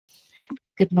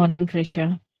Good morning,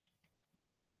 Krisha.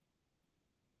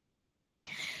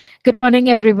 Good morning,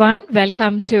 everyone.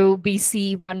 Welcome to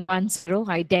BC110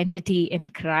 Identity in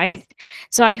Christ.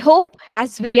 So I hope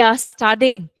as we are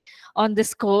studying on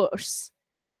this course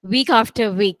week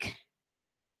after week,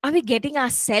 are we getting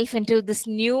ourselves into this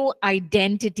new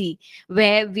identity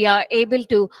where we are able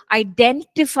to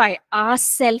identify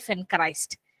ourselves in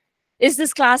Christ? Is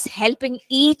this class helping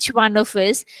each one of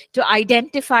us to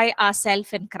identify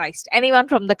ourselves in Christ? Anyone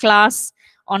from the class,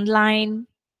 online,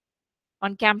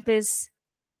 on campus?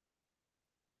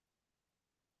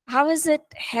 How is it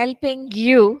helping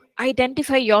you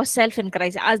identify yourself in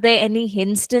Christ? Are there any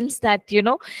instance that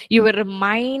you were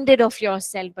reminded of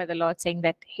yourself by the Lord, saying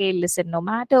that, hey, listen, no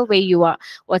matter where you are,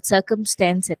 what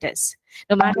circumstance it is,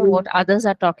 no matter what others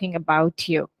are talking about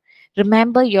you,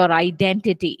 remember your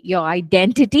identity. Your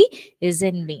identity is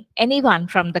in me. Anyone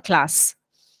from the class?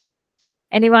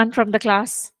 Anyone from the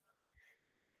class?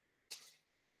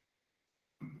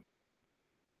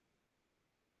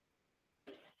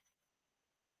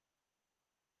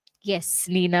 Yes,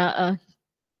 Nina.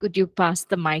 Could you pass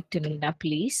the mic to Nina,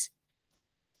 please?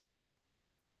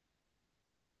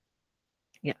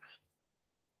 Yeah.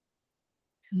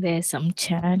 There's some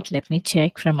chat. Let me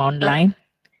check from online.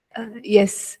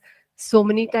 Yes, so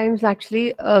many times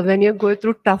actually, when you go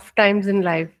through tough times in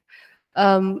life,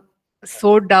 um,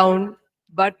 so down,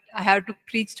 but I have to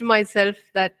preach to myself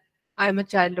that I'm a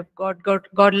child of God.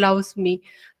 God loves me,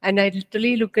 and I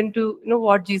literally look into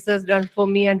what Jesus done for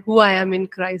me and who I am in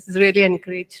Christ is really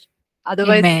encouraged.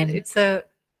 Otherwise, Amen. it's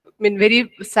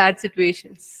very sad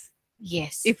situations.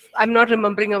 Yes. If I'm not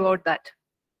remembering about that.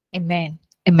 Amen.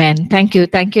 Amen. Thank you.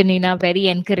 Thank you, Nina. Very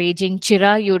encouraging.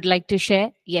 Chira, you would like to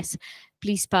share? Yes.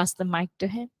 Please pass the mic to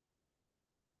him.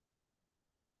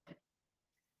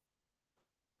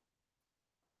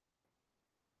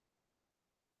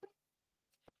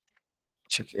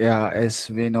 Yeah, as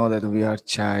we know that we are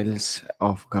childs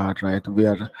of God, right? We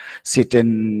are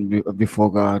sitting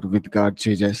before God with God,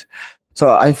 Jesus.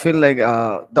 So I feel like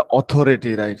the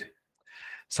authority, right?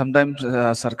 Sometimes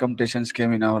circumstances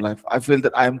came in our life. I feel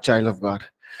that I am child of God.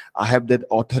 I have that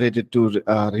authority to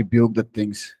rebuke the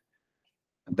things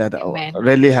that Amen.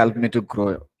 really help me to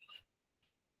grow.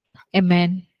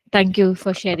 Amen. Thank you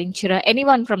for sharing, Chira.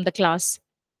 Anyone from the class?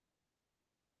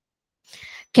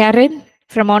 Karen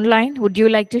from online, would you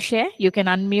like to share? You can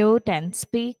unmute and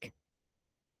speak.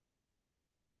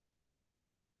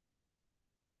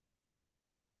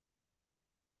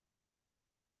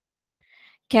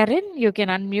 Karen, you can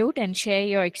unmute and share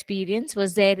your experience.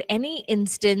 Was there any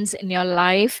instance in your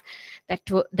life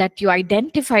that you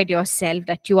identified yourself,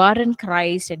 that you are in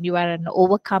Christ and you are an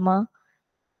overcomer?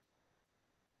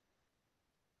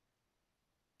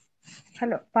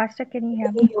 Hello, Pastor, can you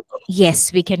hear me?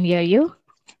 Yes, we can hear you.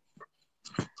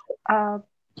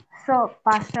 So,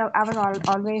 Pastor, I was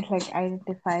always like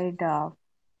identified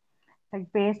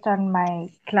like based on my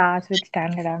class, which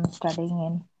standard I'm studying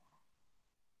in.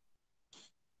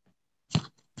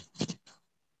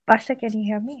 Pastor, can you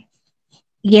hear me?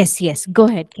 Yes, yes. Go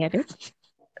ahead, Karen.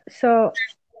 So,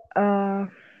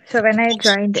 so when I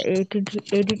joined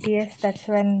ADTS, that's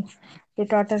when they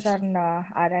taught us on our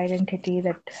identity,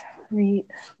 that we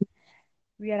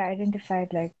we are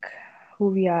identified like who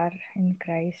we are in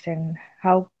Christ and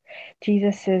how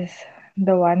Jesus is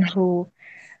the one who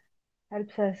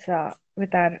helps us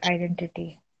with our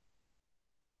identity.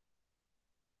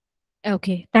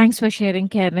 Okay. Thanks for sharing,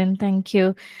 Karen. Thank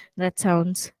you. That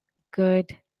sounds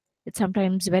good. It's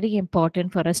sometimes very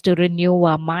important for us to renew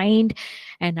our mind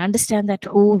and understand that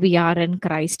who we are in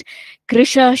Christ.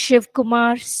 Krisha, Shiv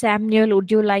Kumar, Samuel, would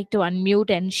you like to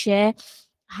unmute and share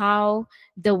how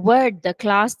the word, the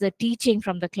class, the teaching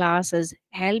from the class has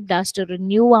helped us to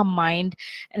renew our mind,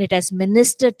 and it has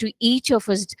ministered to each of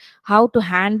us how to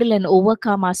handle and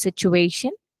overcome our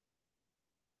situation?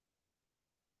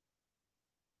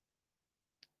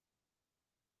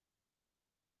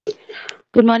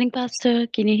 Good morning, Pastor.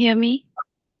 Can you hear me?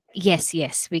 Yes,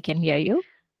 yes, we can hear you.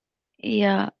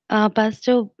 Yeah,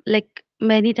 Pastor, like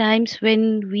many times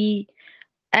when we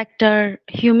act our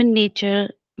human nature,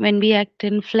 when we act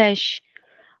in flesh,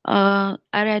 our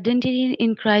identity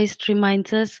in Christ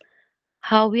reminds us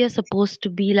how we are supposed to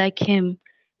be like Him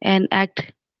and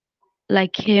act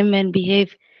like Him and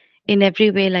behave in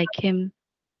every way like Him.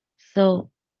 So,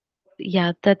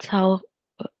 yeah, that's how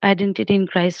identity in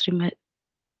Christ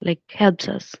like helps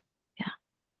us. Yeah,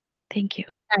 thank you.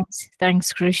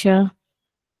 Thanks, Krisha.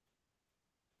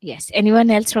 Yes.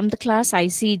 Anyone else from the class? I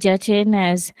see Jachin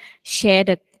has shared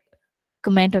a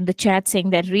comment on the chat saying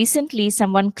that recently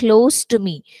someone close to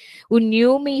me who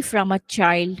knew me from a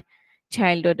child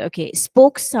childhood, okay,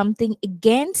 spoke something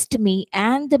against me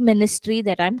and the ministry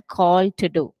that I'm called to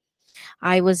do.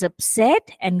 I was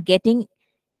upset and getting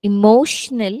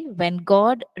emotional when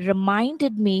God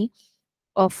reminded me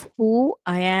of who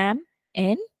I am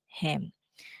in Him.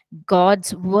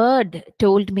 God's word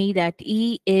told me that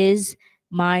He is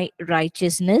my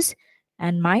righteousness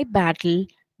and my battle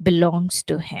belongs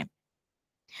to Him.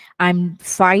 I'm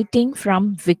fighting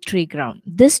from victory ground.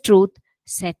 This truth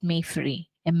set me free.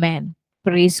 Amen.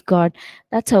 Praise God.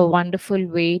 That's a wonderful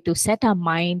way to set our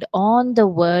mind on the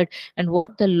word and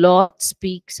what the Lord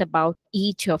speaks about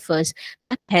each of us.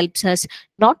 That helps us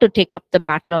not to take up the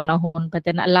battle on our own, but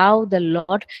then allow the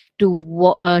Lord to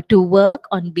work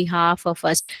on behalf of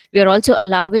us. We are also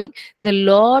allowing the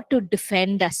Lord to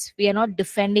defend us. We are not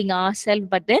defending ourselves,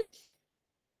 but then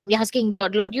we're asking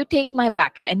God, Lord, you take my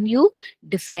back and you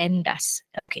defend us.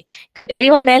 Okay.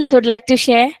 Anyone else would like to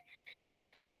share?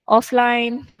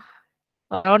 Offline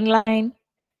or online?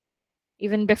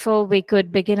 Even before we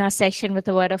could begin our session with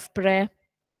a word of prayer.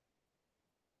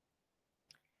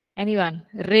 Anyone?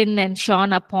 Rin and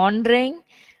Sean are pondering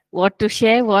what to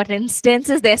share, what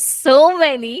instances. There's so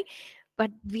many,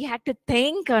 but we had to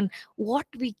think on what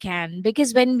we can,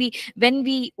 because when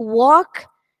we walk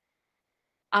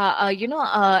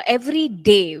every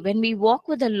day, when we walk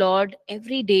with the Lord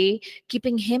every day,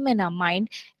 keeping Him in our mind,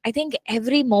 I think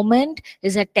every moment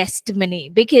is a testimony,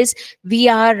 because we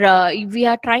are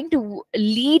trying to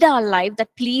lead our life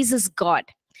that pleases God,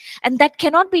 and that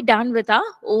cannot be done with our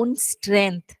own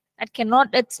strength.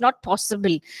 It's not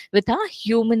possible with our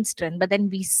human strength. But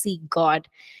then we see God.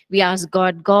 We ask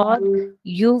God, God,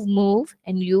 you move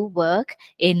and you work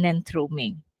in and through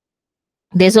me.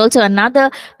 There's also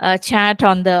another chat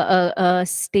on the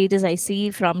status I see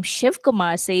from Shiv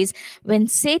Kumar says, when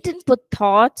Satan put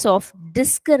thoughts of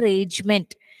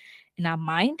discouragement in our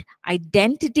mind,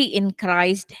 identity in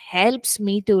Christ helps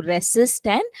me to resist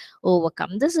and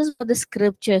overcome. This is what the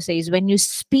scripture says. When you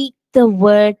speak the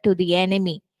word to the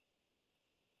enemy,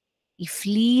 he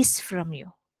flees from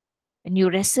you. And you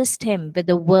resist him with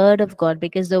the word of God,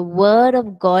 because the word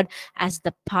of God has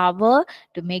the power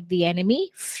to make the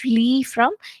enemy flee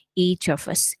from each of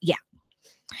us. Yeah.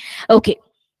 Okay.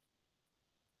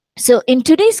 So in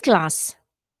today's class,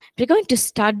 we're going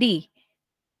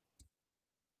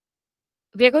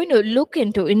to look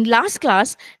into, in last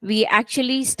class, we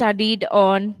actually studied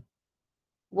on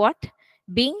what?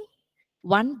 Being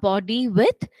one body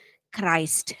with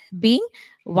Christ. Being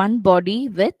one body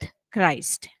with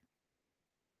Christ.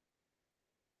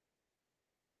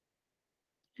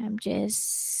 I'm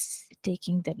just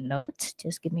taking the notes.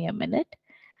 Just give me a minute.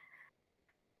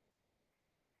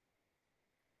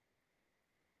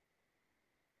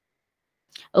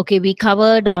 Okay, we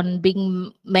covered on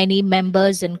being many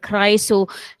members in Christ. So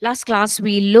last class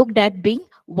we looked at being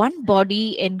one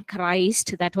body in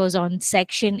Christ. That was on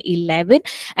section 11.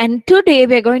 And today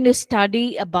we're going to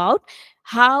study about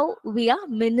how we are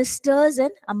ministers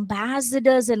and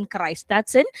ambassadors in Christ.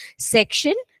 That's in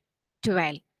section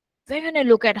 12. We're going to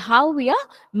look at how we are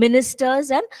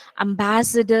ministers and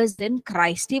ambassadors in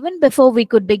Christ. Even before we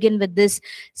could begin with this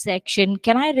section,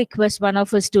 can I request one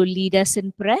of us to lead us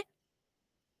in prayer?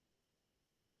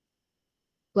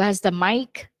 Who has the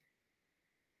mic?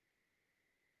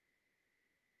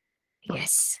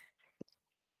 Yes.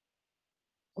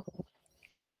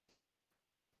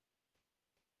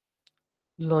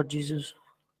 Lord Jesus,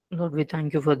 Lord, we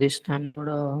thank you for this time.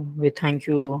 Lord, we thank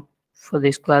you for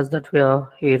this class that we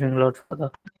are hearing, Lord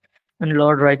Father. And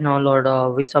Lord, right now,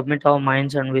 Lord, we submit our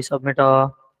minds and we submit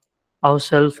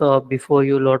ourselves before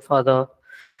you, Lord Father.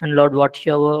 And Lord,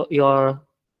 whatever you're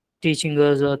teaching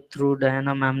us through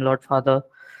Diana, ma'am, Lord Father,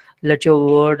 let your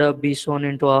word be sown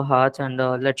into our hearts, and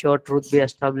let your truth be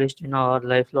established in our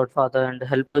life, Lord Father, and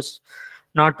help us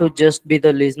not to just be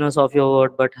the listeners of your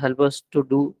word, but help us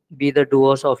to be the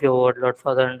doers of your word, Lord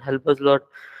Father, and help us, Lord,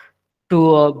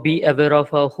 to be aware of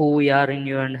who we are in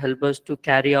you, and help us to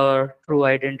carry our true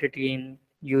identity in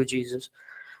you, Jesus.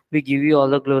 We give you all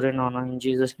the glory and honor. In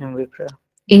Jesus' name we pray.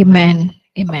 Amen.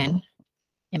 Amen.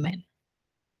 Amen.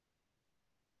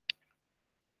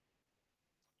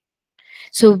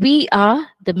 So we are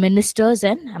the ministers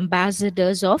and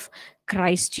ambassadors of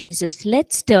Christ Jesus.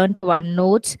 Let's turn to our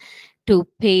notes to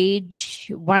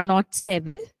page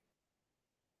 107.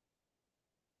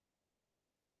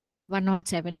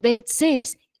 107. Where it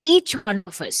says, each one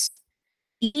of us,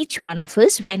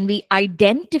 when we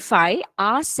identify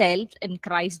ourselves in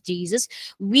Christ Jesus,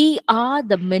 we are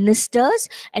the ministers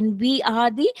and we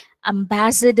are the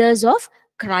ambassadors of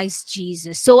Christ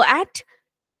Jesus. So at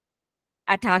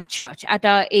at our church, at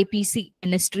our APC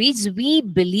ministries, we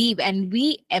believe and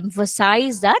we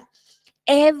emphasize that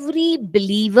every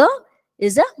believer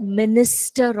is a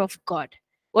minister of God.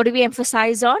 What do we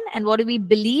emphasize on and what do we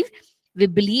believe? We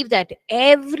believe that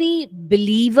every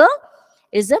believer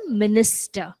is a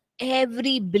minister.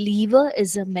 Every believer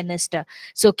is a minister.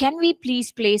 So, can we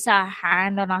please place our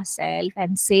hand on ourselves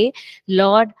and say,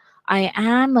 Lord, I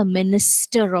am a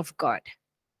minister of God?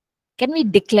 Can we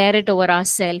declare it over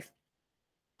ourselves?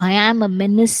 I am a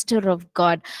minister of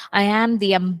God. I am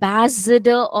the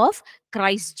ambassador of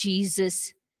Christ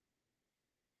Jesus.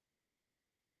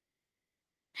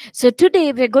 So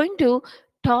today we're going to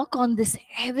talk on this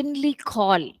heavenly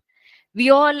call. We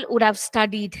all would have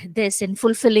studied this in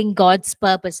Fulfilling God's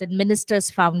Purpose in Minister's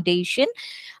Foundation.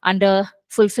 Under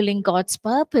Fulfilling God's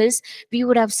Purpose, we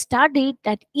would have studied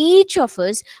that each of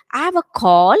us have a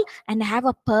call and have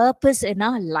a purpose in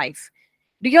our life.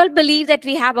 Do you all believe that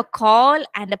we have a call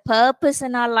and a purpose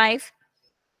in our life?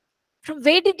 From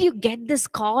where did you get this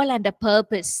call and a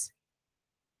purpose?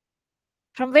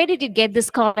 From where did you get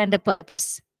this call and a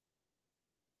purpose?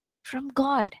 From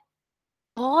God.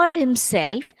 God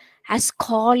Himself has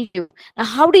called you. Now,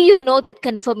 how do you know the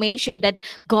confirmation that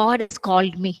God has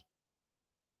called me?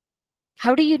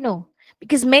 How do you know?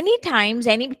 Because many times,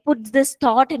 and He puts this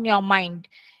thought in your mind,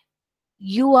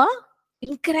 you are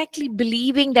incorrectly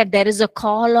believing that there is a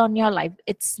call on your life.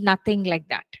 It's nothing like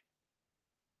that.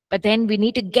 But then we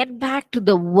need to get back to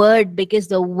the Word, because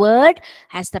the Word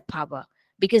has the power.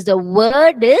 Because the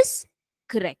Word is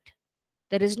correct.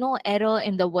 There is no error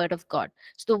in the Word of God.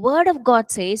 So the Word of God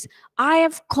says, I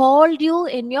have called you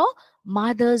in your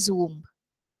mother's womb.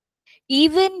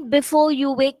 Even before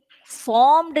you were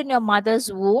formed in your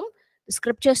mother's womb, the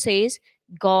scripture says,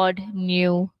 God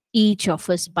knew each of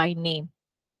us by name.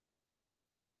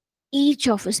 Each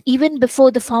of us, even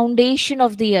before the foundation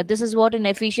of the earth. This is what in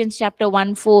Ephesians chapter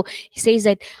 1:4, he says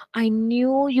that I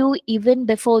knew you even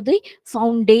before the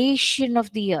foundation of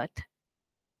the earth.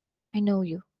 I know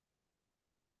you.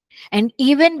 And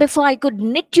even before I could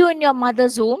knit you in your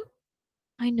mother's womb,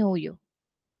 I know you.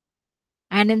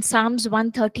 And in Psalms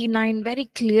 139,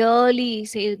 very clearly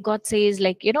God says,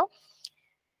 like,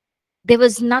 there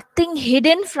was nothing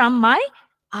hidden from my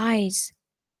eyes.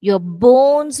 Your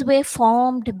bones were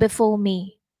formed before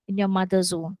me in your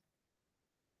mother's womb.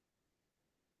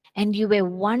 And you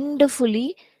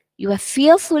were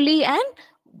fearfully and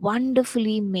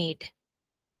wonderfully made.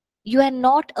 You are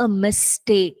not a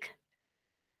mistake.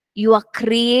 You are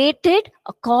created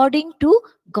according to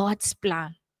God's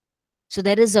plan. So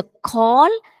there is a call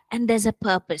and there's a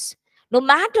purpose. No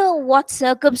matter what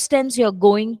circumstance you're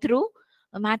going through,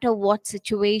 no matter what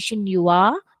situation you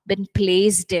are been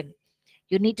placed in,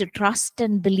 you need to trust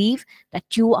and believe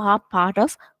that you are part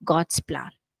of God's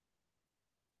plan.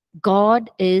 God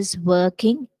is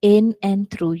working in and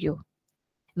through you.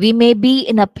 We may be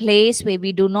in a place where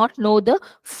we do not know the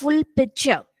full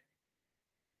picture.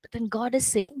 But then God is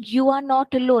saying, you are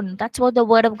not alone. That's what the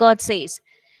Word of God says.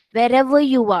 Wherever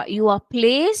you are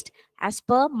placed as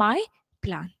per my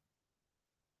plan.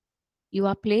 You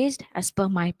are placed as per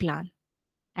my plan.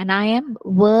 And I am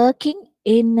working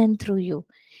in and through you.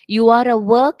 You are a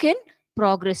work in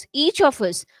progress. Each of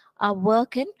us are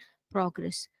work in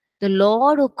progress. The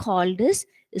Lord who called us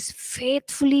is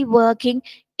faithfully working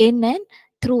in and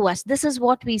through us. This is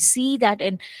what we see, that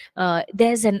in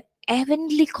there's an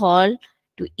heavenly call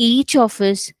to each of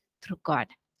us through God.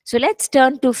 So let's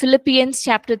turn to Philippians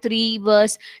chapter 3,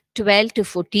 verse 12 to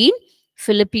 14.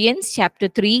 Philippians chapter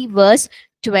 3, verse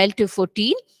 12 to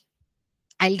 14.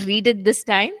 I'll read it this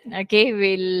time.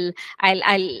 Okay,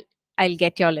 I'll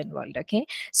get y'all involved. Okay,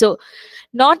 so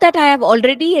not that I have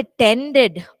already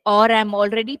attended or am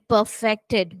already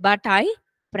perfected, but I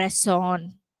press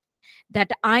on,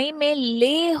 that I may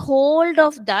lay hold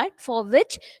of that for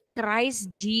which Christ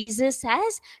Jesus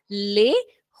has lay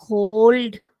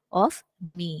hold of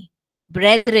me.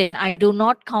 Brethren, I do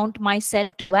not count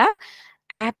myself to have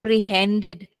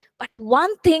apprehended, but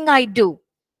one thing I do,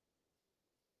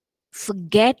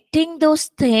 forgetting those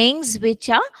things which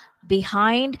are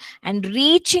behind and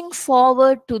reaching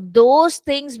forward to those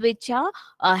things which are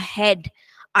ahead,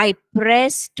 I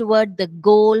press toward the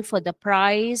goal for the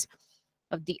prize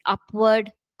of the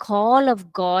upward call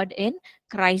of God in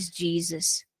Christ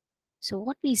Jesus. So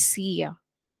what we see here,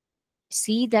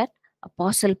 see that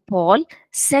Apostle Paul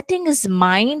setting his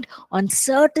mind on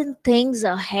certain things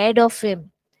ahead of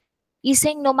him. He's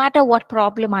saying, no matter what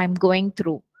problem I'm going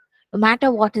through, no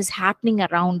matter what is happening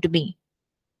around me,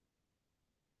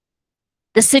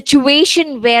 the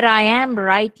situation where I am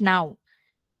right now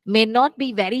may not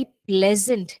be very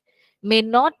pleasant, may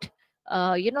not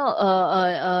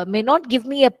may not give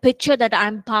me a picture that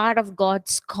I'm part of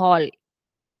God's call.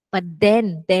 But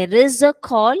then there is a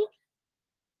call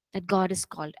that God is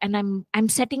called, and I'm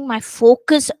setting my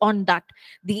focus on that,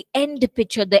 the end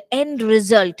picture, the end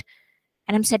result,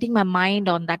 and I'm setting my mind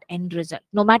on that end result,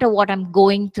 no matter what I'm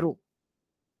going through,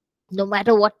 no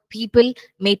matter what people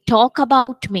may talk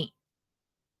about me.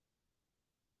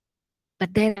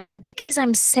 But then, because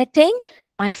I'm setting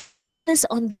my focus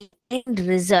on the end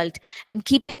result and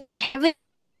keeping heaven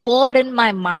forward in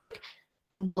my mind,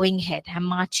 I'm going ahead, I'm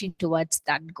marching towards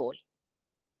that goal.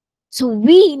 So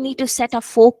we need to set a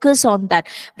focus on that.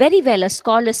 Very well, a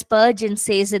scholar Spurgeon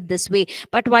says it this way: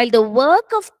 but while the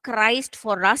work of Christ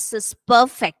for us is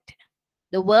perfect,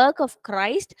 the work of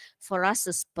Christ for us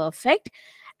is perfect,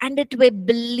 and it were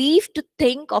believed to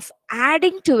think of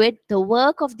adding to it the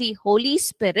work of the Holy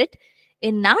Spirit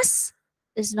in us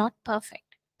is not perfect.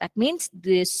 That means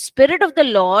the Spirit of the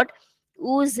Lord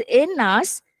who is in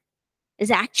us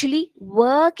is actually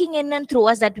working in and through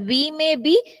us that we may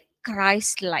be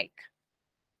Christ-like.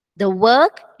 The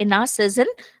work in us is in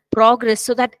progress,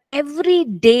 so that every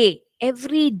day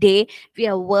we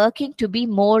are working to be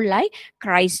more like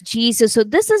Christ Jesus. So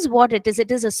this is what it is.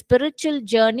 It is a spiritual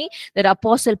journey that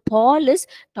Apostle Paul is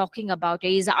talking about.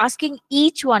 He is asking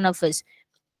each one of us,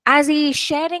 as he is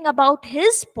sharing about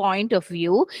his point of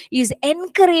view, he is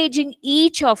encouraging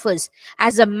each of us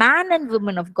as a man and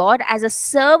woman of God, as a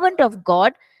servant of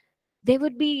God. There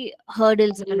would be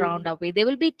hurdles around our way. There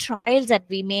will be trials that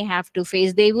we may have to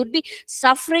face. There would be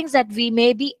sufferings that we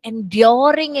may be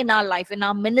enduring in our life, in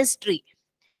our ministry.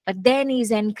 But then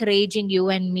he's encouraging you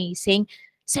and me, saying,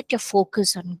 set your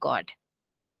focus on God.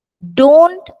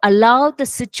 Don't allow the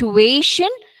situation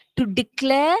to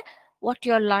declare what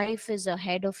your life is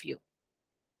ahead of you.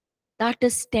 That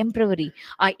is temporary.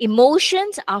 Our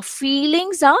emotions, our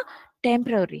feelings are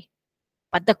temporary.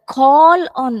 But the call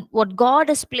on what God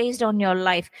has placed on your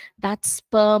life, that's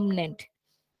permanent.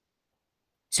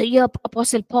 So your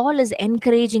Apostle Paul is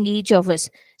encouraging each of us,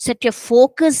 set your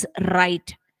focus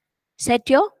right. Set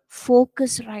your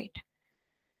focus right.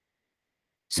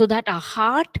 So that our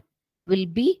heart will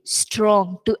be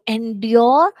strong to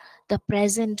endure the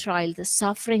present trial, the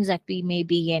sufferings that we may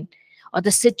be in, or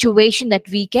the situation that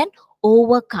we can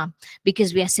overcome,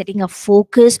 because we are setting a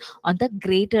focus on the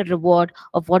greater reward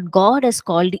of what God has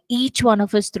called each one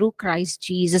of us through Christ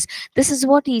Jesus. This is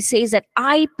what he says, that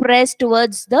I press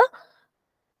towards the,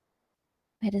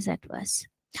 where is that verse?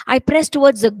 I press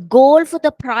towards the goal for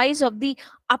the prize of the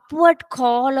upward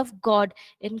call of God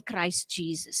in Christ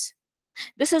Jesus.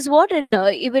 This is what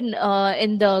even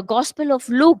in the Gospel of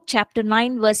Luke chapter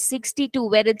 9 verse 62,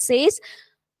 where it says,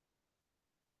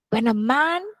 when a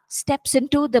man steps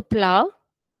into the plow,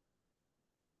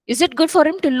 is it good for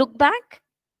him to look back?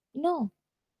 No.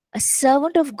 A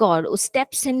servant of God who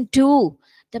steps into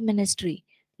the ministry,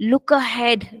 look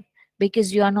ahead,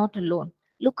 because you are not alone.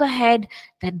 Look ahead,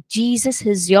 that Jesus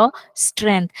is your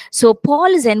strength. So Paul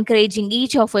is encouraging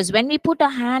each of us, when we put a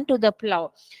hand to the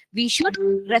plow, we should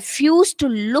refuse to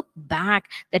look back,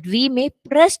 that we may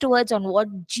press towards on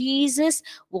what Jesus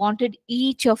wanted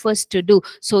each of us to do,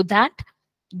 so that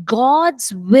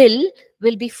God's will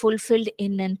be fulfilled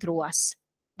in and through us.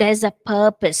 There's a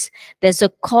purpose. There's a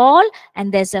call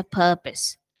and there's a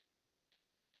purpose.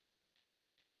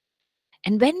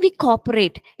 And when we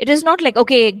cooperate, it is not like,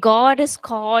 okay, God is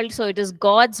called, so it is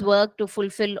God's work to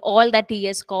fulfill all that he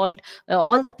has called, all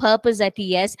the purpose that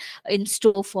he has in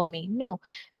store for me. No.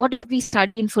 What if we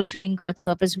study in fulfilling God's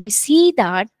purpose? We see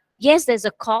that, yes, there's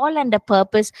a call and a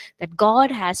purpose that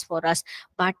God has for us,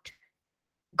 but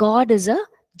God is a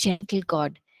gentle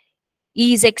God.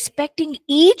 He is expecting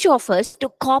each of us to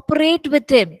cooperate with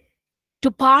him,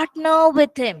 to partner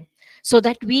with him, so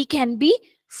that we can be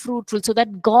fruitful, so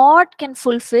that God can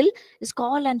fulfill his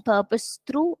call and purpose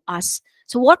through us.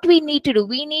 So what we need to do,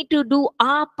 we need to do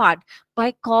our part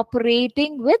by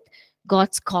cooperating with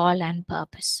God's call and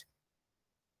purpose.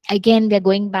 Again, we're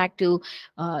going back to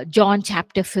John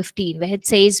chapter 15, where it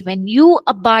says, when you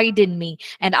abide in me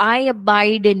and I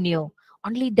abide in you,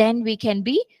 only then we can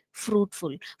be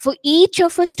fruitful. For each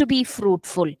of us to be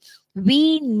fruitful,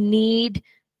 we need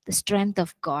the strength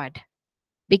of God.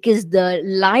 Because the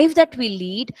life that we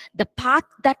lead, the path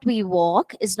that we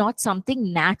walk, is not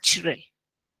something natural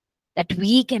that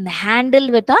we can handle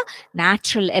with a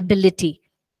natural ability.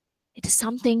 It is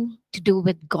something to do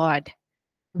with God.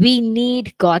 We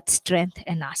need God's strength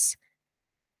in us.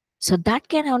 So that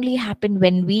can only happen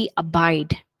when we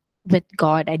abide with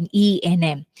God and He in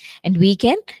Him. And we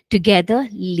can together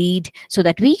lead, so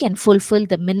that we can fulfill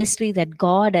the ministry that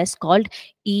God has called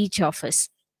each of us.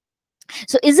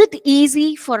 So is it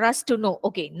easy for us to know,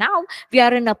 okay, now we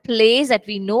are in a place that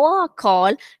we know our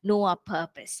call, know our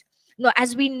purpose. No,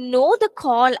 as we know the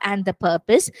call and the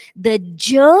purpose, the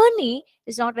journey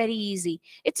is not very easy.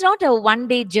 It's not a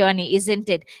one-day journey, isn't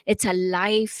it? It's a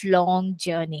lifelong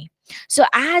journey. So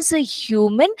as a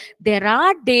human, there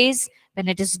are days when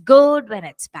it is good, when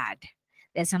it's bad.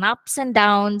 There's an ups and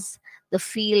downs, the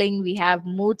feeling, we have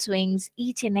mood swings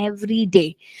each and every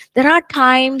day. There are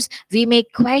times we may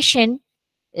question,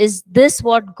 is this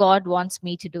what God wants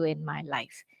me to do in my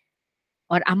life?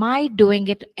 Or am I doing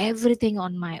it everything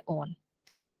on my own?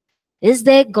 Is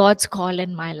there God's call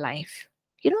in my life?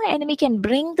 Enemy can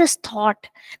bring this thought,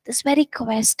 this very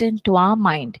question to our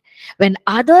mind. When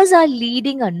others are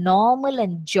leading a normal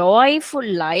and joyful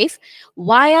life,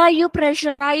 why are you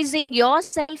pressurizing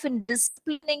yourself and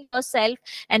disciplining yourself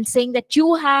and saying that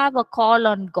you have a call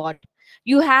on God?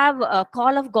 You have a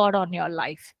call of God on your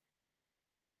life.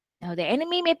 Now, the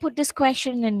enemy may put this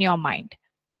question in your mind.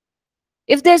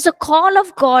 If there's a call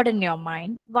of God in your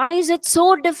mind, why is it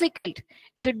so difficult?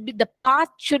 The path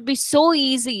should be so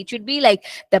easy. It should be like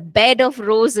the bed of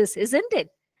roses, isn't it?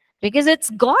 Because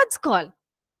it's God's call.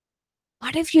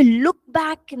 But if you look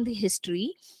back in the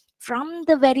history, from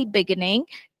the very beginning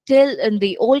till in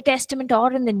the Old Testament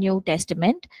or in the New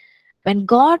Testament, when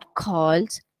God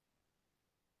calls,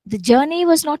 the journey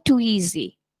was not too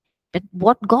easy. That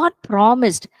what God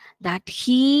promised, that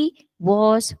He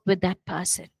was with that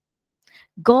person.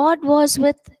 God was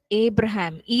with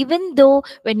Abraham, even though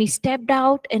when he stepped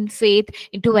out in faith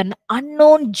into an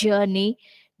unknown journey,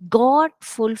 God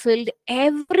fulfilled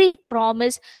every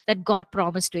promise that God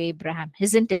promised to Abraham,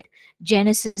 isn't it?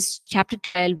 Genesis chapter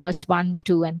 12, verse 1,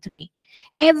 2, and 3.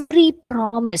 Every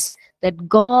promise that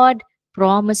God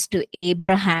promised to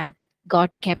Abraham, God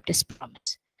kept his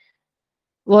promise.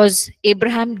 Was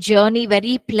Abraham's journey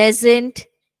very pleasant?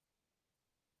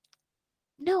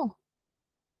 No.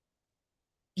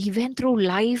 He went through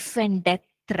life and death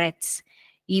threats.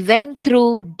 He went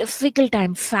through difficult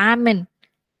time, famine.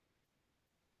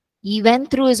 He went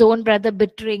through his own brother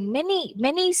betraying,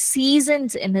 many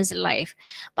seasons in his life.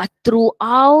 But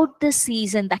throughout the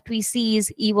season that we see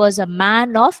is he was a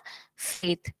man of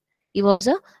faith. He was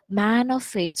a man of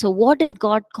faith. So what did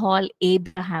God call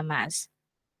Abraham as?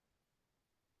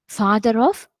 Father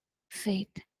of faith.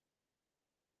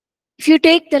 If you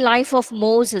take the life of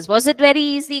Moses, was it very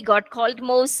easy? God called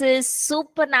Moses,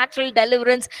 supernatural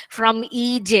deliverance from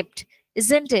Egypt,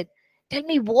 isn't it? Tell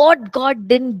me what God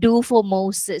didn't do for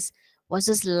Moses. Was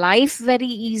his life very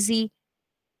easy?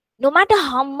 No matter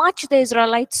how much the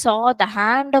Israelites saw the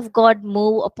hand of God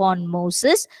move upon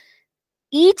Moses,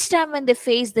 each time when they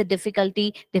faced the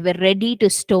difficulty, they were ready to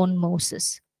stone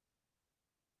Moses.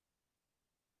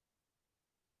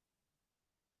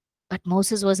 But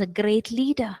Moses was a great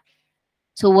leader.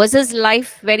 So was his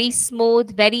life very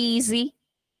smooth, very easy?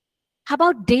 How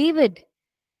about David?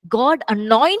 God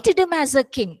anointed him as a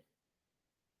king,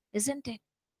 isn't it?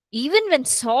 Even when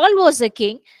Saul was a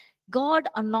king, God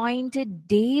anointed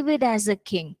David as a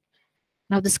king.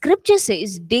 Now the scripture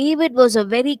says David was a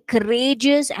very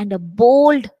courageous and a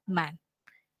bold man.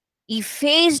 He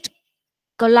faced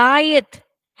Goliath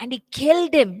and he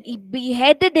killed him. He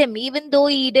beheaded him even though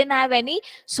he didn't have any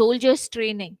soldier's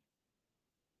training.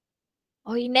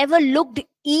 Or he never looked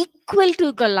equal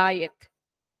to Goliath.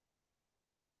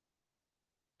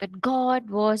 But God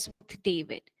was with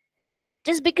David.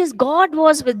 Just because God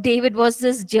was with David, was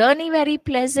this journey very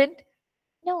pleasant?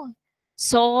 No.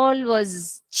 Saul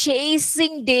was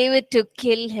chasing David to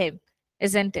kill him,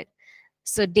 isn't it?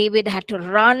 So David had to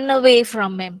run away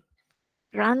from him,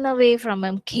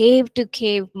 cave to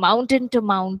cave, mountain to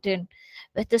mountain,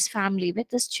 with his family, with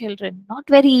his children. Not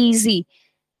very easy.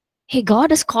 Hey, God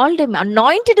has called him,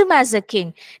 anointed him as a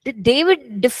king. Did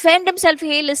David defend himself?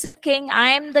 Hey, listen, king,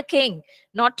 I am the king,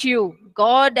 not you.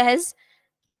 God has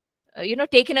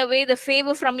taken away the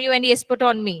favor from you and he has put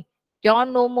on me. You're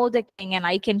no more the king and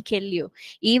I can kill you.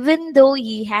 Even though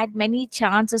he had many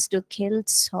chances to kill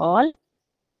Saul,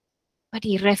 but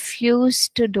he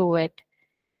refused to do it.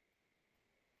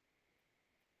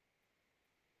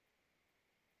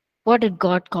 What did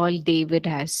God call David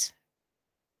as?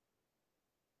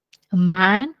 A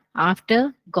man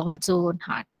after God's own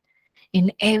heart. In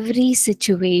every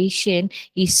situation,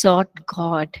 he sought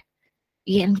God.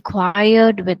 He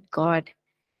inquired with God.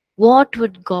 What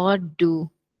would God do?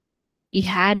 He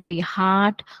had the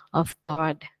heart of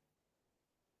God.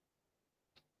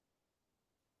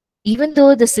 Even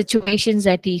though the situations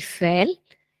that he fell,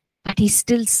 but he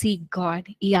still seek God.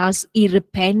 He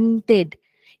repented.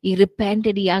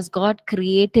 He asked, God,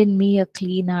 create in me a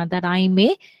clean heart that I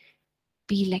may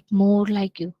be more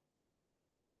like you.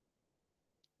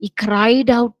 He cried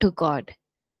out to God.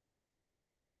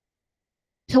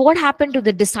 So, what happened to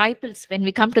the disciples when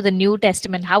we come to the New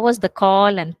Testament? How was the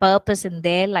call and purpose in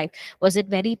their life? Was it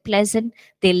very pleasant?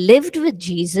 They lived with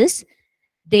Jesus,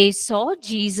 they saw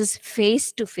Jesus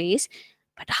face to face,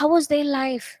 but how was their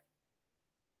life?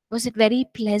 Was it very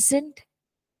pleasant?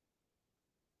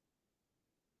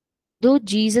 Though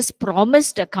Jesus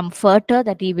promised a comforter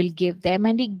that he will give them,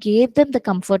 and he gave them the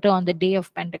comforter on the day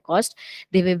of Pentecost,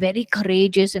 they were very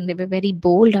courageous and they were very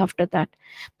bold after that.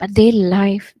 But their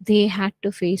life, they had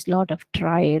to face a lot of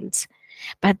trials.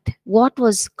 But what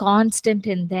was constant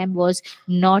in them was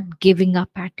not giving up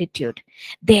attitude.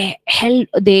 They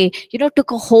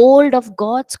took a hold of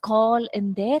God's call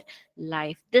in their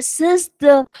life. This is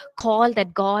the call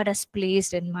that God has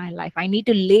placed in my life. I need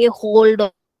to lay hold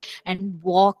of and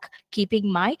walk,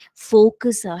 keeping my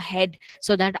focus ahead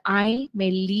so that I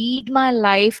may lead my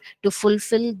life to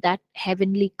fulfill that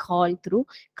heavenly call through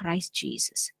Christ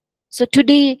Jesus. So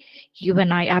today, you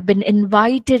and I have been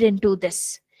invited into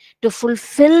this to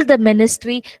fulfill the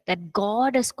ministry that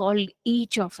God has called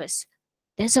each of us.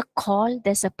 There's a call,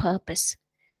 there's a purpose.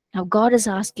 Now, God is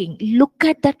asking, look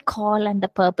at that call and the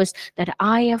purpose that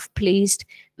I have placed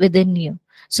within you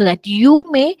so that you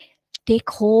may take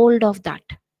hold of that.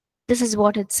 This is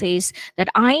what it says, that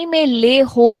I may lay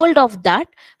hold of that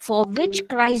for which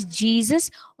Christ Jesus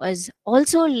was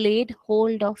also laid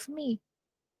hold of me.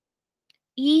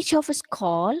 Each of us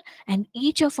call and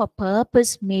each of our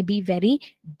purpose may be very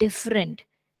different,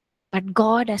 but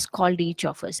God has called each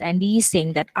of us and he is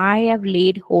saying that I have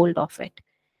laid hold of it.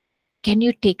 Can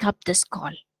you take up this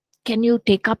call? Can you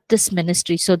take up this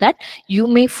ministry so that you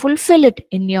may fulfill it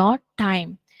in your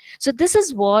time? So this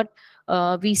is what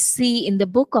we see in the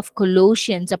book of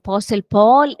Colossians. Apostle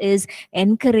Paul is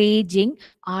encouraging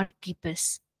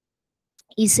Archippus.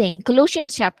 He's saying,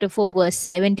 Colossians chapter 4 verse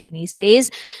 17, he says,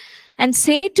 and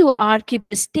say to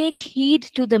Archippus, take heed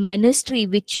to the ministry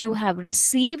which you have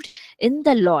received in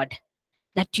the Lord,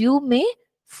 that you may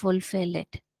fulfill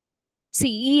it.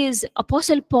 See,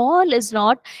 Apostle Paul is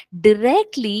not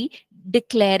directly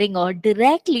declaring or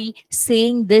directly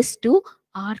saying this to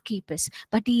Archippus,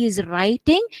 but he is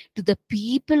writing to the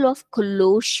people of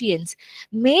Colossians.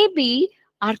 Maybe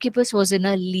Archippus was in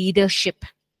a leadership,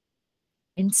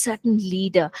 in certain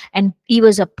leader, and he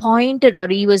was appointed or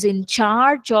he was in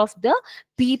charge of the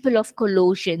people of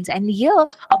Colossians. And here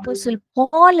Apostle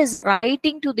Paul is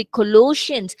writing to the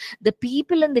Colossians, the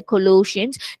people in the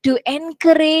Colossians, to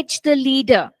encourage the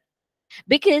leader.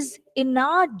 Because in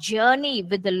our journey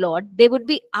with the Lord, there would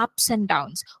be ups and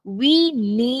downs. We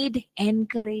need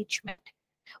encouragement.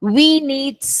 We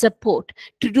need support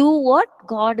to do what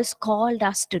God has called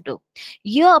us to do.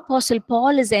 Here, Apostle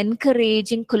Paul is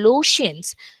encouraging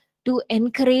Colossians to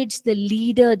encourage the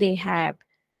leader they have.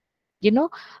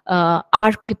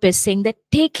 Archippus saying that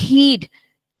take heed,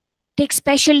 take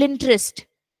special interest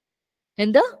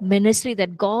in the ministry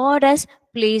that God has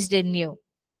placed in you.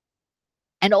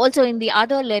 And also in the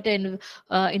other letter, in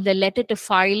the letter to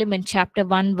Philemon, chapter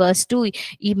 1, verse 2,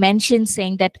 he mentions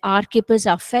saying that Archippus,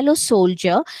 our fellow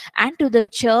soldier, and to the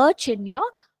church in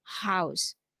your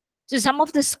house. So some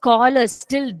of the scholars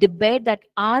still debate that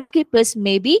Archippus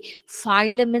may be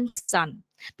Philemon's son,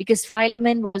 because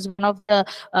Philemon was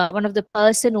one of the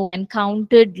person who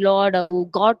encountered Lord, who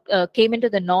came into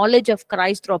the knowledge of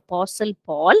Christ through Apostle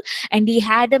Paul, and he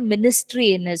had a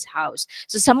ministry in his house.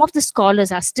 So some of the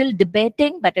scholars are still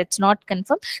debating, but it's not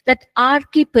confirmed, that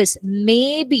Archippus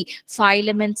may be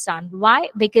Philemon's son. Why?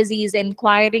 Because he is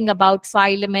inquiring about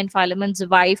Philemon's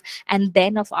wife, and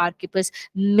then of Archippus.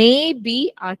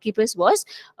 Maybe Archippus was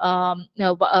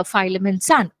Philemon's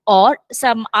son. Or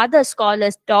some other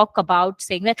scholars talk about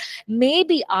saying that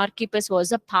maybe Archippus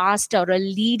was a pastor or a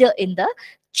leader in the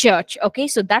church. Okay,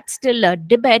 so that's still a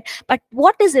debate. But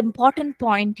what is important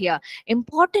point here?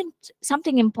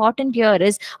 Something important here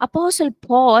is Apostle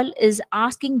Paul is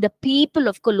asking the people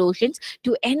of Colossians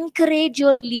to encourage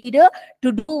your leader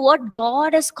to do what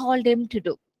God has called him to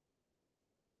do.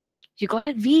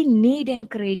 We need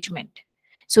encouragement.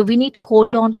 So we need to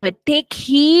hold on to it. Take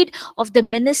heed of the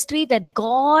ministry that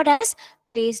God has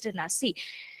placed in us. See,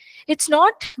 it's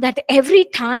not that every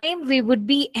time we would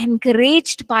be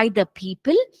encouraged by the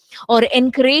people or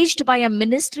encouraged by our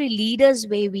ministry leaders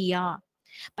where we are.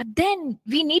 But then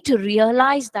we need to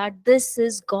realize that this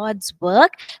is God's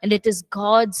work and it is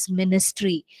God's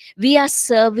ministry. We are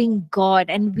serving God,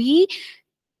 and the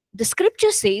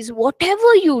scripture says,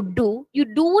 whatever you do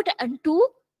it unto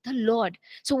The Lord.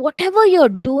 So whatever you're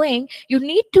doing, you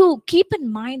need to keep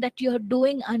in mind that you're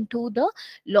doing unto the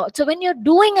Lord. So when you're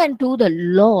doing unto the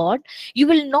Lord, you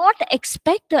will not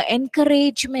expect the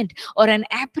encouragement or an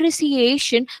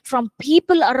appreciation from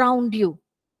people around you.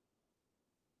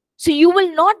 So you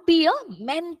will not be a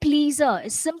men pleaser.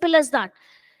 As simple as that.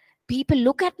 People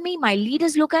look at me, my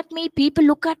leaders look at me, people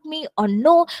look at me, or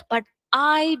no, but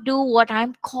I do what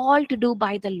I'm called to do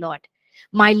by the Lord.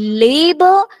 My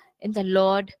labor in the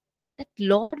Lord, that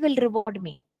Lord will reward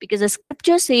me. Because the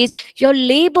scripture says, your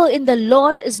labor in the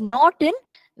Lord is not in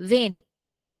vain.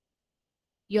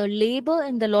 Your labor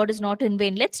in the Lord is not in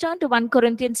vain. Let's turn to 1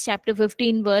 Corinthians chapter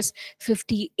 15, verse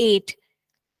 58.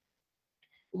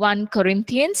 1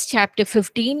 Corinthians chapter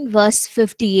 15, verse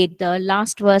 58, the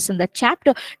last verse in the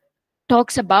chapter,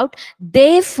 talks about,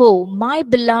 therefore, my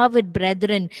beloved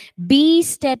brethren, be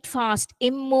steadfast,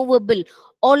 immovable,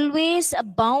 always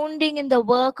abounding in the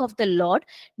work of the Lord,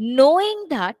 knowing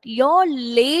that your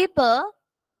labor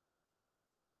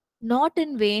not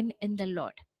in vain in the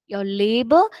Lord. Your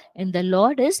labor in the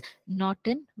Lord is not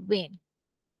in vain.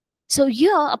 So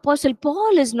here, Apostle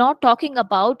Paul is not talking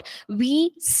about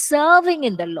we serving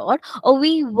in the Lord or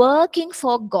we working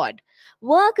for God.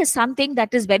 Work is something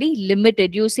that is very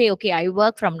limited. You say, okay, I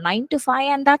work from 9 to 5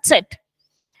 and that's it.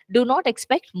 Do not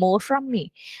expect more from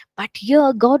me. But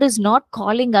here, God is not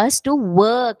calling us to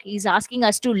work. He's asking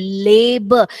us to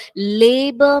labor.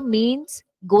 Labor means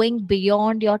going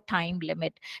beyond your time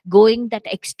limit, going that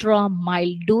extra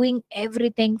mile, doing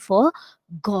everything for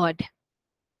God,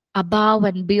 above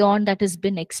and beyond that has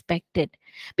been expected,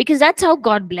 because that's how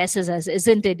God blesses us,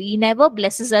 isn't it? He never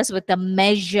blesses us with a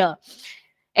measure.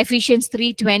 Ephesians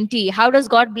 3:20, how does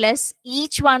God bless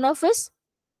each one of us?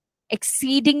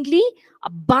 Exceedingly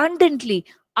abundantly,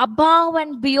 above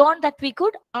and beyond that we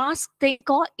could ask, think,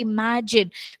 or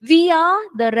imagine. We are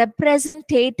the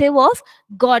representative of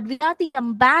God. We are the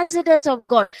ambassadors of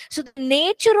God. So the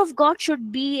nature of God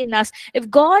should be in us. If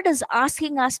God is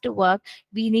asking us to work,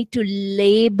 we need to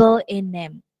labor in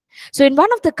Him. So in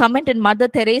one of the comment in Mother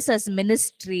Teresa's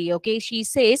ministry, okay, she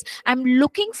says, I'm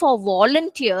looking for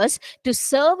volunteers to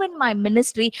serve in my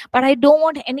ministry, but I don't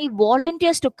want any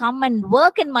volunteers to come and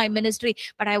work in my ministry,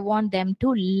 but I want them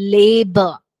to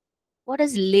labor. What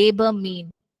does labor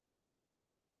mean?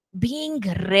 Being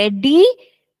ready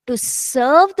to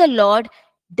serve the Lord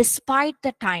despite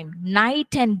the time,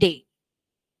 night and day.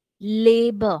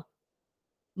 Labor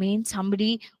means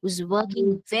somebody who's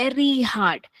working very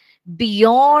hard,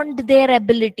 beyond their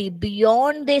ability,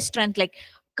 beyond their strength, like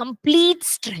complete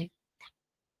strength.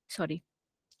 Sorry,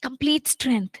 complete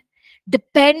strength.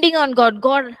 Depending on God.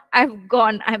 God, I've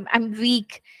gone. I'm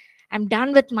weak. I'm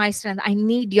done with my strength. I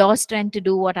need your strength to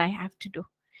do what I have to do.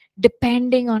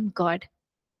 Depending on God.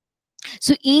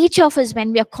 So each of us,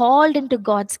 when we are called into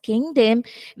God's kingdom,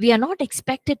 we are not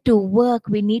expected to work.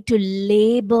 We need to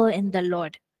labor in the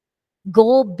Lord.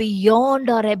 Go beyond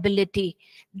our ability.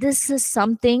 This is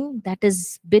something that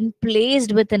has been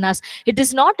placed within us. It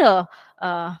is not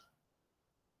a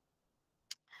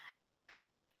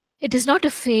it is not a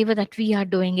favor that we are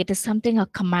doing. It is something, a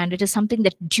command. It is something,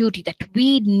 that duty that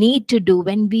we need to do.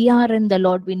 When we are in the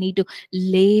Lord, we need to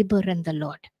labor in the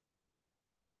Lord.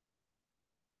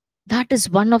 That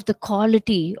is one of the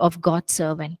quality of God's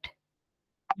servant,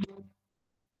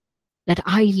 that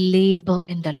I labor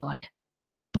in the Lord.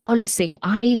 Paul say,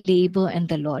 I labor in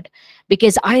the Lord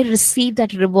because I receive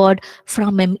that reward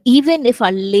from Him. Even if I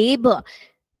labor,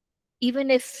 even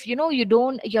if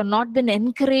you're not been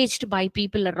encouraged by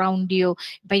people around you,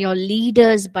 by your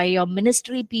leaders, by your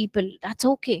ministry people, that's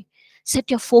okay. Set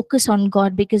your focus on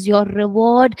God, because your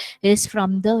reward is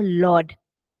from the Lord.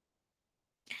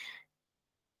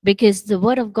 Because the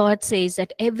word of God says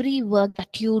that every work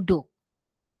that you do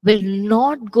will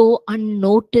not go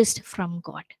unnoticed from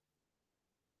God.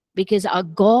 Because our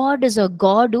God is a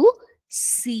God who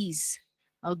sees.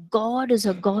 Our God is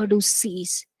a God who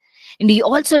sees. And He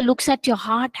also looks at your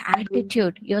heart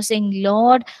attitude. You're saying,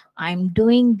 Lord, I'm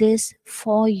doing this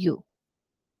for you.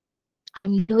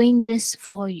 I'm doing this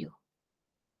for you.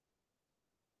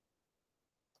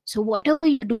 So whatever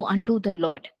you do unto the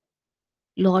Lord,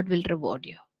 Lord will reward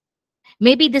you.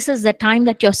 Maybe this is the time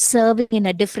that you're serving in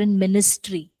a different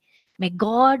ministry. May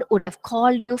God would have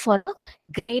called you for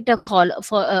a greater call,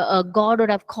 for God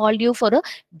would have called you for a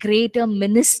greater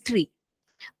ministry.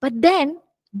 But then,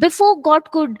 before God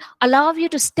could allow you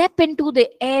to step into the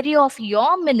area of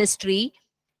your ministry,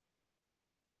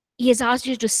 He has asked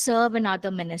you to serve in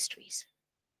other ministries.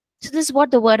 So this is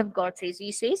what the word of God says.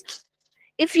 He says,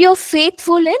 if you're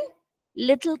faithful in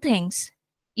little things,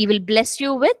 He will bless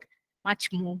you with much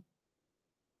more.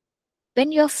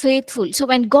 When you're faithful. So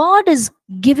when God is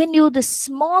giving you the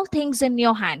small things in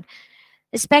your hand,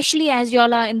 especially as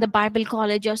y'all are in the Bible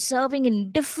college, you're serving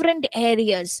in different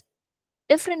areas,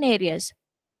 different areas.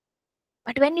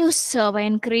 But when you serve, I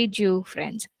encourage you,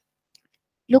 friends,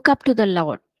 look up to the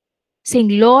Lord, saying,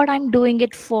 Lord, I'm doing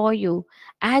it for you.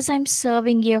 As I'm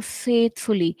serving you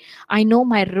faithfully, I know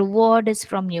my reward is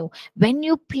from you. When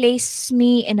you place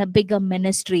me in a bigger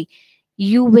ministry,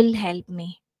 you will help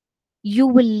me. You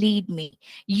will lead me.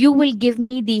 You will give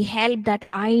me the help that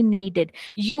I needed.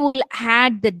 You will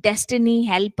add the destiny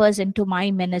helpers into my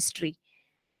ministry.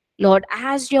 Lord,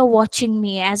 as you're watching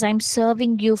me, as I'm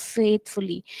serving you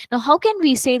faithfully. Now, how can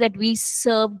we say that we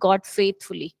serve God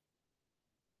faithfully?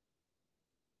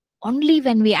 Only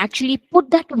when we actually put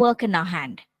that work in our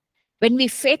hand. When we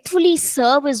faithfully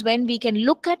serve is when we can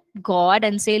look at God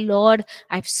and say, Lord,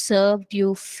 I've served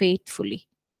you faithfully.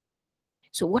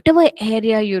 So whatever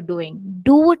area you're doing,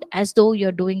 do it as though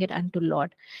you're doing it unto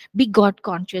Lord. Be God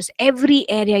conscious. Every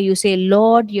area you say,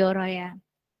 Lord, here I am.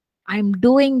 I'm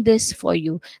doing this for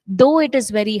you. Though it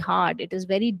is very hard, it is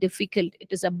very difficult, it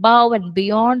is above and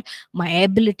beyond my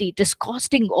ability, it is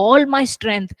costing all my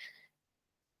strength,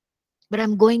 but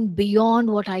I'm going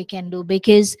beyond what I can do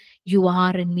because you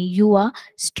are in me. You are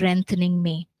strengthening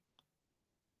me.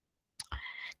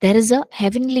 There is a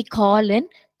heavenly call in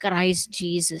Christ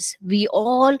Jesus. We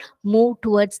all move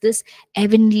towards this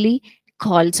heavenly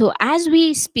call. So as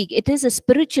we speak, it is a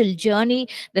spiritual journey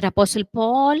that Apostle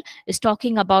Paul is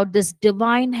talking about, this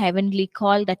divine heavenly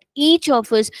call, that each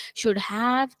of us should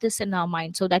have this in our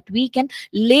mind so that we can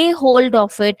lay hold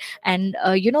of it and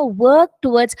work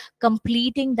towards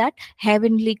completing that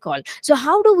heavenly call. So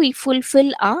how do we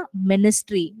fulfill our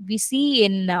ministry? We see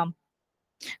in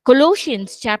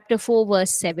Colossians chapter 4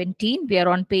 verse 17. We are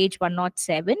on page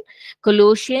 107.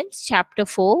 Colossians chapter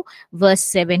 4 verse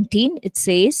 17. It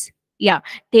says, yeah,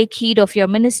 take heed of your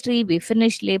ministry. We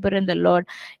finished labor in the Lord.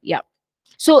 Yeah.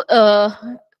 So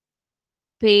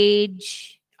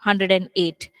page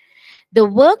 108. The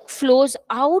work flows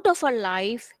out of a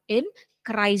life in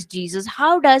Christ Jesus.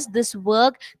 How does this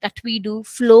work that we do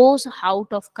flows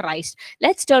out of Christ?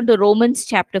 Let's turn to Romans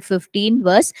chapter 15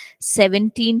 verse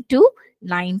 17 to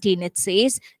 19. It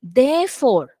says,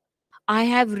 therefore, I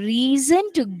have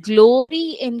reason to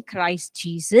glory in Christ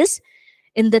Jesus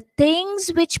in the things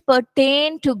which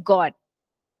pertain to God.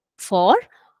 For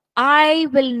I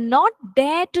will not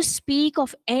dare to speak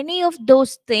of any of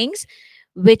those things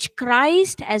which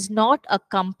Christ has not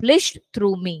accomplished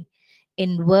through me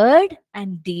in word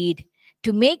and deed,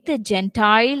 to make the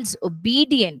Gentiles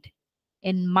obedient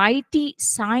in mighty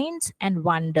signs and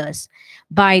wonders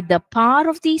by the power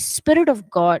of the Spirit of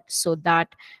God, so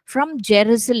that from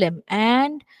Jerusalem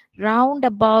and round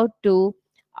about to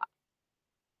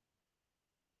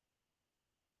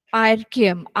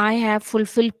Archium, I have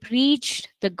fulfilled, preached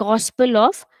the gospel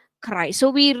of Christ. So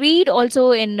we read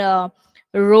also in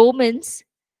Romans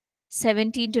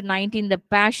 17 to 19, the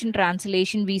Passion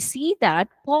Translation, we see that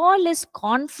Paul is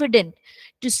confident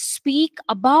to speak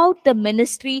about the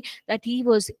ministry that he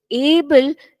was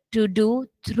able to do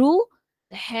through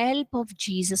the help of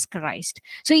Jesus Christ.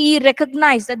 So he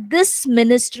recognized that this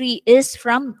ministry is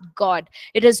from God.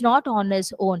 It is not on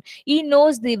his own. He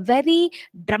knows the very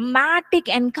dramatic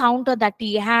encounter that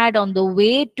he had on the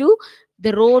way to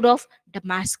the road of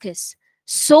Damascus,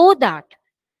 so that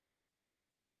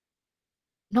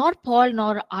nor Paul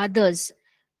nor others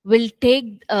will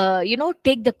take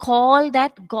the call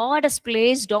that God has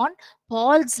placed on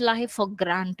Paul's life for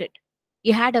granted.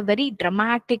 He had a very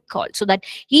dramatic call, so that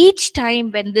each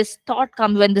time when this thought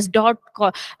comes, when this doubt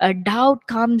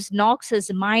comes, knocks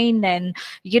his mind, and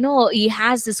he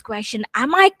has this question: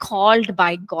 am I called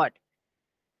by God?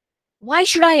 Why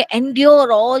should I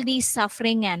endure all these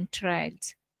suffering and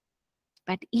trials?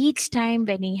 But each time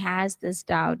when he has this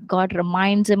doubt, God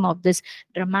reminds him of this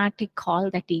dramatic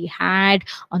call that he had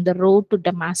on the road to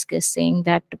Damascus, saying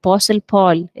that, Apostle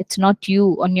Paul, it's not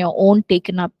you on your own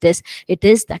taken up this. It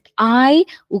is that I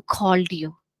who called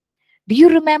you. Do you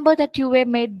remember that you were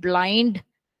made blind,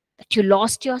 that you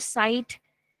lost your sight?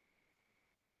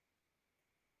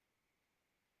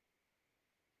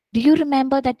 Do you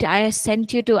remember that I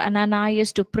sent you to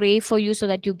Ananias to pray for you so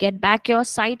that you get back your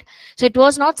sight? So it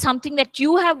was not something that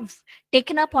you have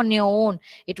taken up on your own.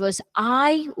 It was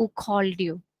I who called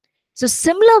you. So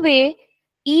similar way,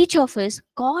 each of us,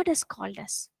 God has called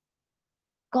us.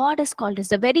 God has called us.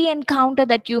 The very encounter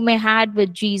that you may had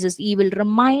with Jesus, he will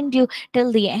remind you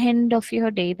till the end of your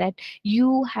day that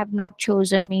you have not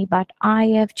chosen me, but I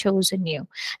have chosen you.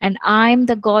 And I'm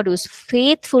the God who's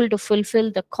faithful to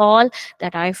fulfill the call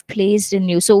that I've placed in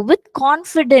you. So with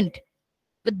confidence,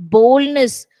 with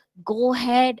boldness, go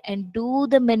ahead and do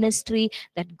the ministry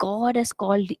that God has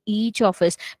called each of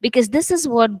us, because this is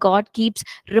what God keeps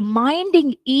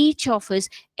reminding each of us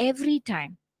every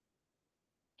time.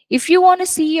 If you want to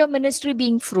see your ministry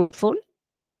being fruitful,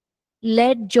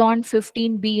 let John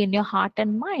 15 be in your heart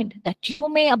and mind, that you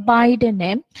may abide in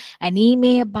him and he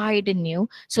may abide in you,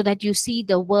 so that you see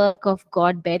the work of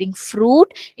God bearing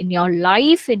fruit in your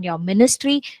life, in your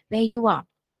ministry, where you are.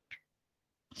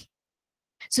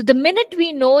 So the minute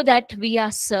we know that we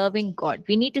are serving God,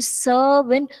 we need to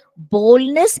serve in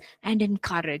boldness and in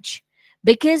courage.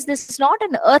 Because this is not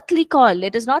an earthly call.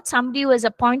 It is not somebody who has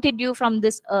appointed you from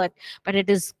this earth, but it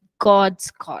is God's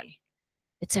call.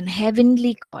 It's an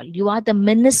heavenly call. You are the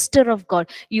minister of God.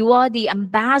 You are the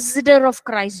ambassador of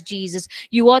Christ Jesus.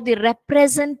 You are the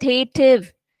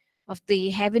representative of the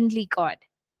heavenly God.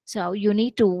 So you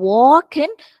need to walk in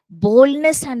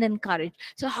boldness and in courage.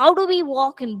 So how do we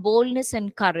walk in boldness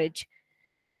and courage?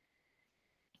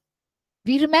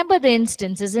 We remember the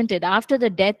instance, isn't it? After the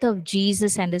death of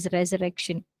Jesus and his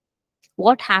resurrection,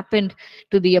 what happened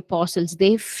to the apostles?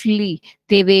 They flee.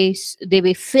 They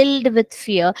were filled with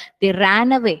fear. They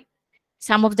ran away.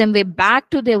 Some of them were back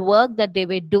to their work that they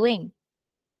were doing.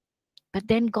 But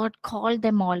then God called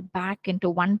them all back into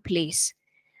one place.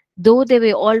 Though they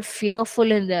were all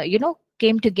fearful in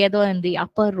came together in the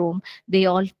upper room, they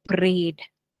all prayed.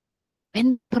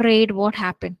 When they prayed, what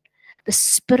happened? The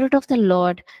Spirit of the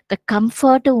Lord, the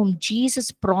Comforter whom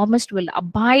Jesus promised will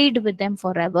abide with them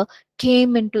forever,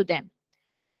 came into them.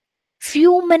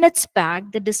 Few minutes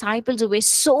back, the disciples were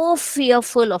so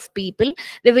fearful of people,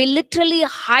 they were literally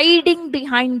hiding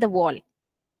behind the wall.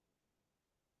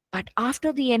 But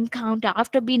after the encounter,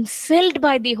 after being filled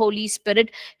by the Holy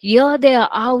Spirit, here they are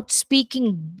out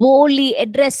speaking boldly,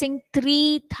 addressing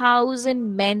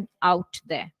 3,000 men out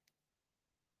there.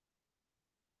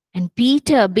 And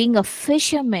Peter, being a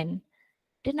fisherman,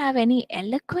 didn't have any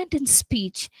eloquent in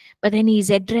speech, but then he's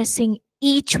addressing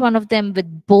each one of them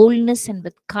with boldness and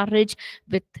with courage,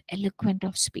 with eloquent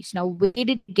of speech. Now, where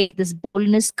did he get this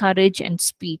boldness, courage, and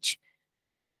speech?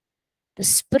 The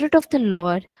Spirit of the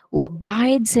Lord who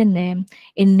abides in him,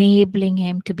 enabling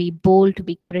him to be bold, to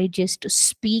be courageous, to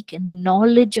speak in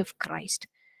knowledge of Christ.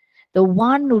 The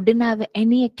one who didn't have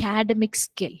any academic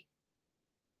skill.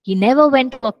 He never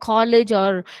went to a college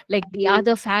or like the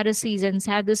other Pharisees and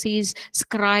Sadducees,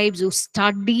 scribes who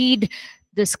studied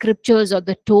the scriptures or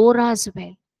the Torah as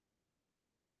well.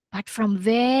 But from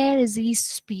where is he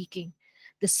speaking?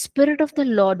 The Spirit of the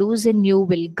Lord who's in you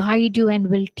will guide you and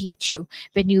will teach you.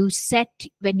 When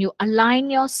you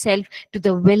align yourself to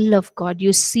the will of God,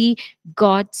 you see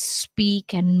God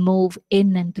speak and move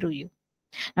in and through you.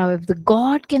 Now, if the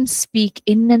God can speak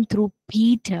in and through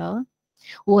Peter,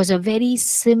 who was a very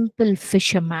simple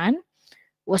fisherman,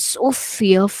 was so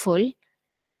fearful,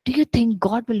 do you think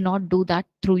God will not do that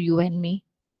through you and me?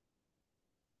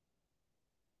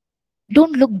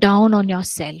 Don't look down on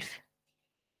yourself.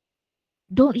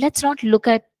 Let's not look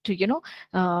at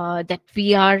that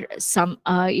we are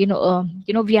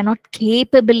we are not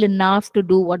capable enough to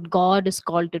do what God is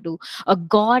called to do.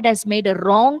 God has made a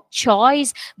wrong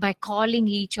choice by calling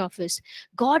each of us.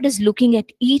 God is looking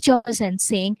at each of us and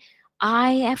saying,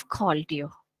 I have called you,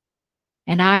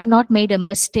 and I have not made a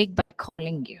mistake by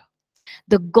calling you.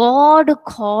 The God who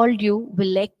called you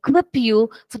will equip you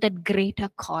for that greater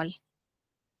call.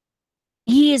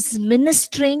 He is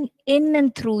ministering in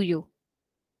and through you.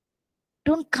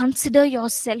 Don't consider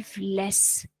yourself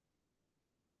less.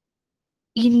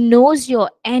 He knows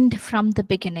your end from the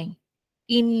beginning.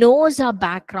 He knows our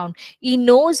background. He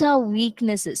knows our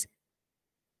weaknesses.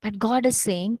 But God is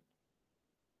saying,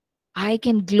 I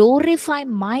can glorify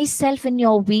myself in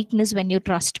your weakness when you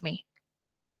trust me.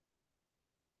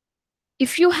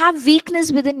 If you have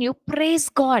weakness within you, praise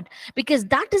God, because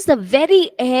that is the very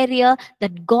area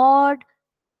that God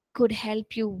could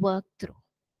help you work through.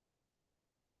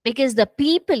 Because the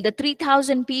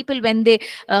 3,000 people, when they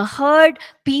heard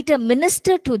Peter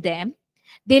minister to them,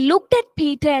 they looked at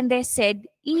Peter and they said,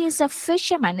 he is a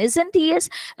fisherman. Isn't he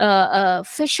a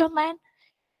fisherman?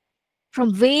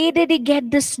 From where did he get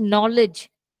this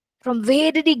knowledge? From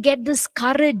where did he get this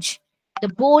courage, the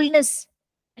boldness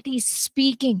that he's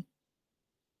speaking?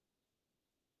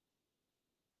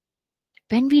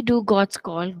 When we do God's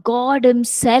call, God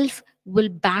himself will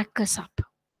back us up.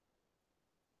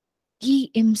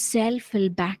 He himself will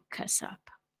back us up.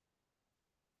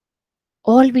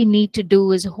 All we need to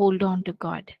do is hold on to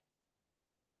God.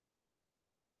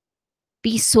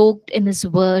 Be soaked in his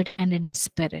word and in his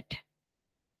spirit.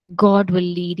 God will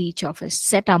lead each of us.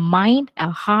 Set our mind,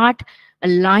 our heart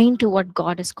aligned to what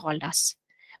God has called us.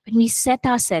 When we set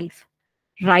ourselves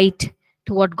right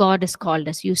to what God has called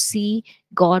us, you see,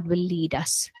 God will lead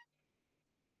us.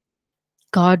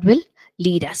 God will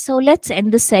lead us. So let's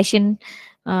end the session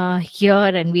here,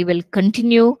 and we will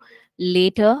continue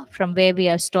later from where we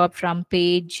have stopped, from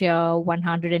page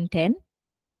 110.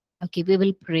 Okay, we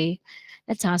will pray.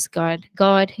 Let's ask God.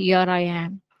 God, here I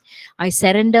am. I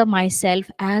surrender myself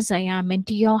as I am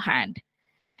into your hand,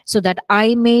 so that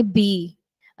I may be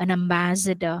an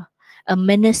ambassador, a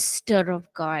minister of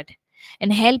God,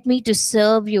 and help me to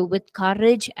serve you with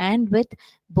courage and with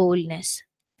boldness.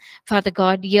 Father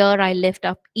God, here I lift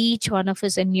up each one of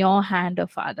us in your hand, oh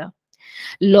Father.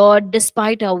 Lord,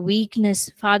 despite our weakness,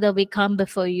 Father, we come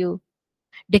before you,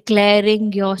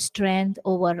 declaring your strength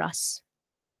over us.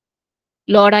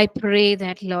 Lord, I pray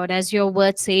that, Lord, as your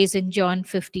word says in John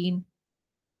 15,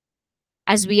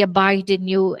 as we abide in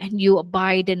you and you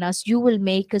abide in us, you will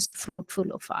make us fruitful,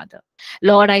 oh Father.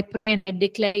 Lord, I pray and I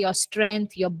declare your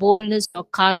strength, your boldness, your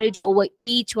courage over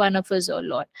each one of us, oh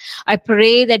Lord. I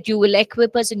pray that you will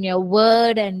equip us in your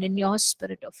word and in your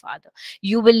spirit, oh Father.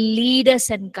 You will lead us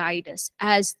and guide us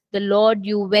as the Lord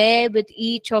you were with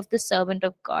each of the servant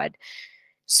of God.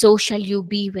 So shall you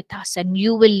be with us, and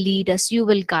you will lead us, you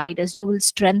will guide us, you will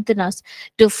strengthen us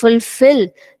to fulfill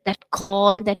that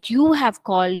call that you have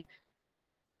called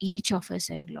each of us,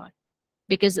 Lord.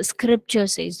 Because the scripture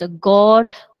says the God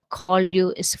who called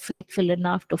you is faithful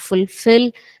enough to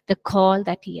fulfill the call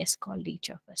that he has called each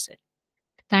of us in.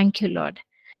 Thank you, Lord,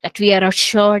 that we are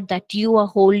assured that you are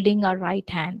holding our right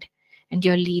hand and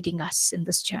you're leading us in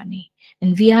this journey.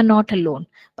 And we are not alone,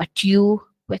 but you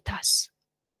with us.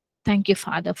 Thank you,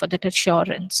 Father, for that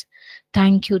assurance.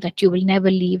 Thank you that you will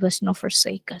never leave us nor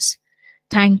forsake us.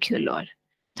 Thank you, Lord.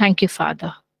 Thank you,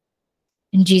 Father.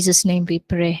 In Jesus' name we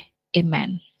pray.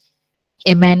 Amen.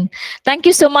 Amen. Thank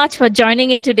you so much for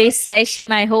joining in today's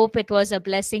session. I hope it was a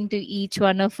blessing to each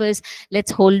one of us.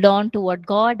 Let's hold on to what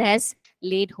God has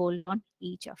laid hold on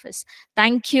each of us.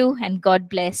 Thank you and God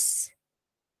bless.